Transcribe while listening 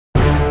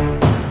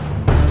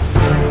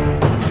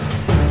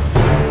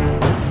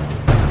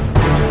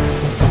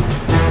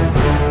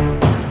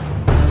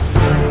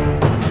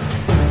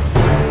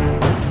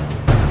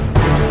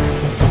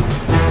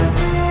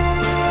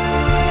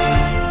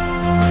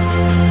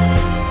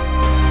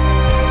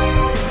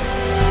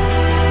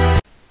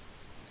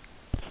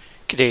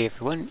G'day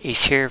everyone,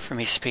 Ace here from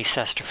Ace Space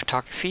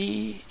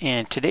Astrophotography,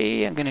 and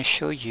today I'm going to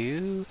show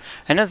you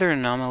another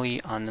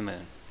anomaly on the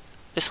moon.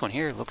 This one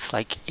here looks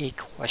like a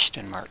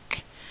question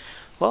mark.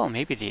 Well,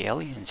 maybe the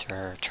aliens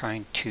are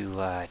trying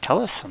to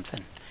tell us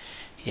something.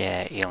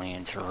 Yeah,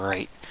 aliens are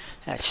right.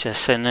 That's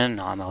just an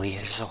anomaly.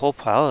 There's a whole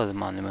pile of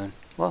them on the moon.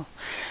 Well,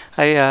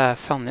 I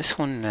found this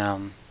one.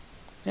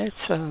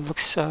 It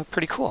looks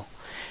pretty cool.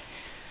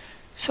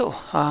 So,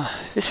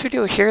 this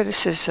video here,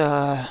 this is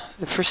the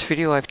first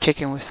video I've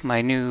taken with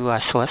my new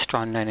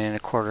Celestron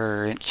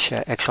 9.25 inch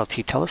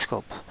XLT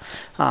Telescope.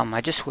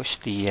 I just wish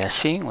the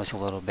seeing was a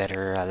little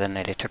better the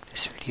night I took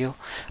this video.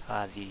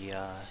 The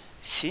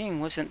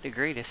seeing wasn't the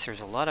greatest. There's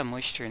a lot of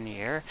moisture in the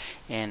air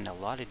and a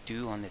lot of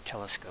dew on the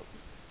telescope.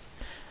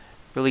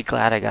 Really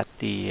glad I got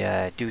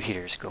the dew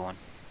heaters going.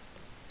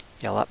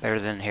 Yeah, a lot better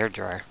than a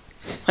hairdryer.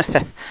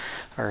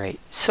 Alright,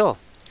 so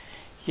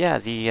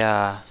yeah,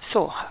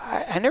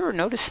 I never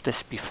noticed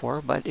this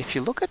before, but if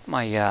you look at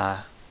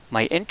my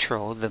my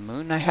intro, the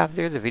moon I have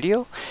there, the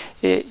video,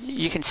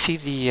 you can see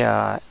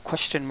the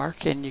question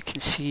mark, and you can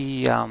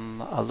see a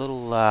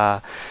little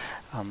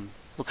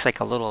looks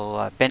like a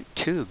little bent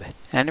tube.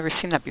 I've never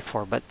seen that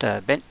before, but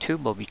the bent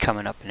tube will be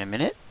coming up in a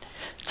minute.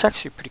 It's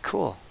actually pretty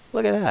cool.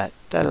 Look at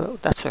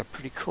that. That's a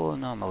pretty cool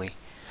anomaly.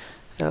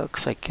 It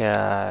looks like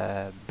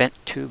a bent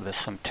tube of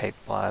some type,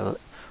 while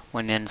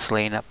one end's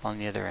laying up on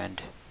the other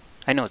end.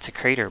 I know it's a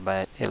crater,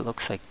 but it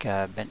looks like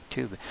a bent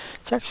tube.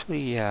 It's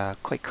actually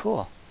quite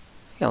cool.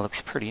 Yeah, it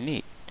looks pretty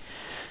neat.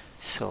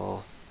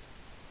 So,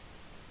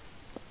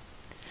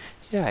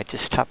 yeah, I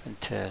just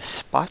happened to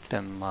spot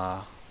them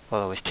while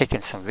I was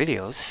taking some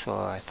videos, so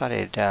I thought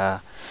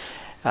I'd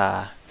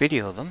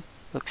video them.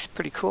 Looks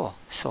pretty cool.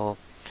 So,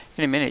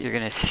 in a minute, you're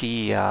going to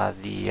see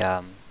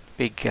the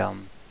big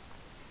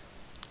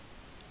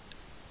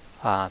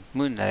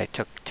moon that I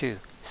took too.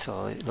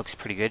 So it looks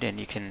pretty good, and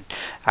you can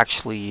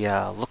actually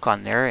look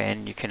on there,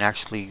 and you can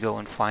actually go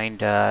and find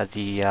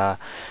the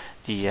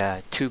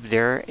tube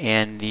there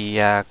and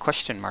the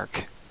question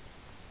mark.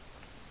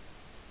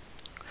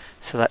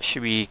 So that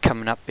should be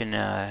coming up in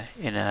a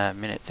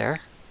minute there.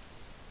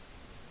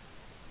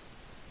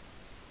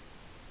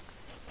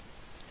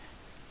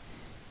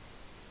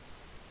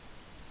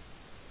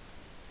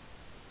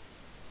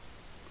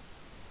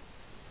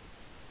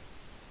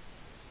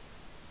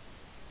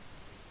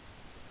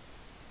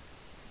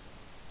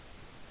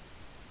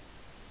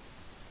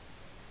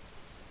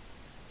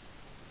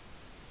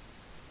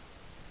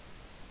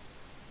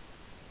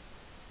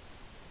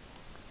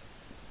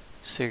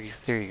 So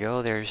there you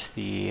go, there's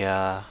the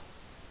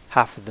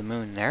half of the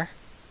moon there.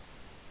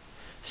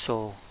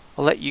 So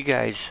I'll let you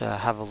guys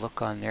have a look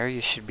on there.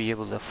 You should be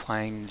able to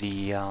find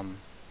the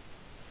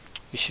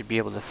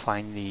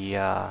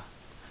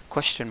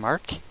question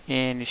mark,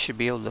 and you should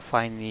be able to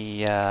find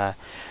the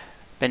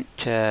bent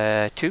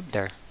tube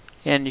there,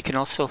 and you can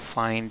also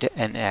find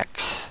an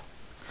X.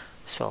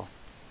 So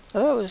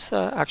that was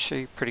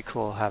actually pretty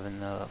cool,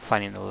 having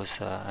finding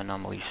those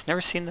anomalies.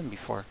 Never seen them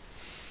before.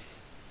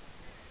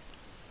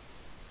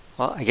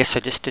 Well, I guess I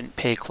just didn't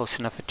pay close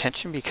enough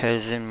attention,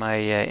 because in my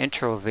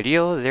intro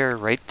video, they're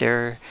right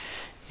there.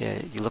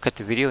 You look at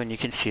the video and you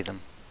can see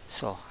them.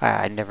 So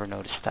I never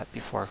noticed that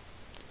before.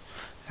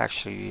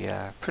 Actually,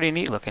 pretty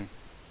neat looking.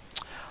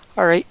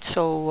 Alright,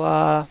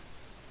 so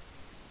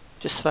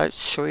just thought I'd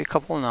show you a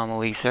couple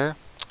anomalies there.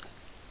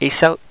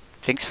 Ace out.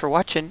 Thanks for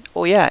watching.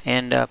 Oh yeah,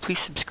 and please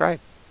subscribe.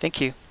 Thank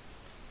you.